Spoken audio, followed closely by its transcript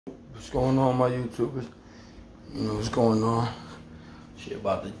What's going on, my YouTubers? You know what's going on. She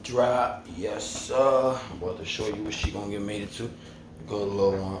about to drop. Yes, sir. I'm about to show you what she gonna get made it to. Go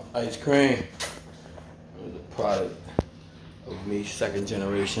low on ice cream. It's a product of me, second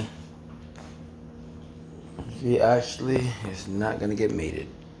generation. She actually is not gonna get mated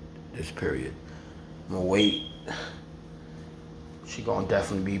this period. I'm gonna wait. She gonna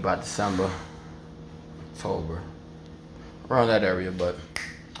definitely be by December, October, around that area. But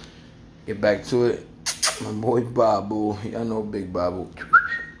get back to it. My boy Babu, y'all know Big Babu.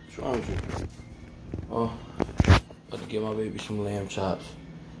 What's wrong with you? Oh, about to give my baby some lamb chops.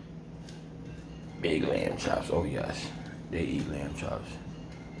 Big lamb chops. Oh yes, they eat lamb chops.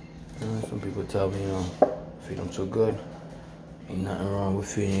 Some people tell me, feed them too good. Ain't nothing wrong with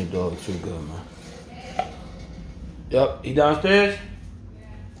feeding your dog too good, man. Yep, he downstairs.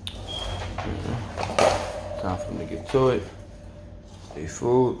 Time for him to get to it. Stay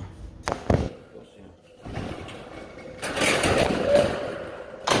food.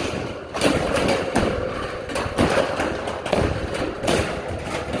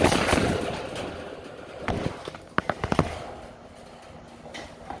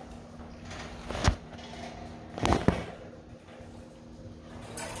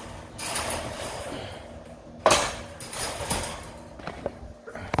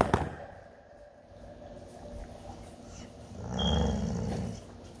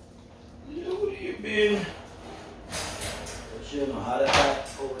 But you know how to act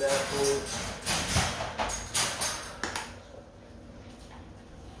over that food.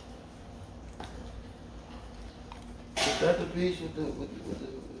 Is that the piece with the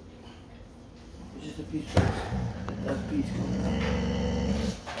it's just a piece right? That piece coming out.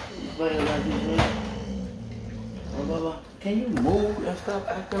 Playing like this, man. Oh, Baba, can you move and stop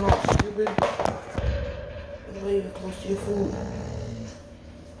acting all stupid? You're not even close to your food.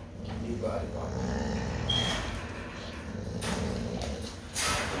 You got it, Baba.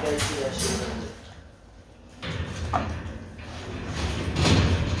 You gotta see that shit.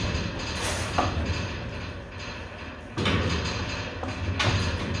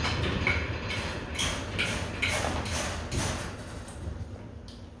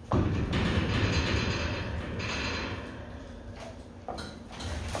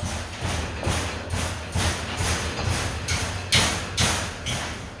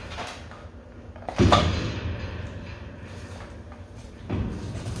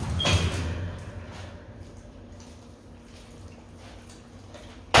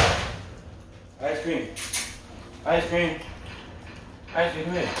 Ice cream. Ice cream. Ice cream,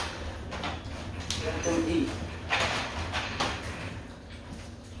 come here. Let them eat.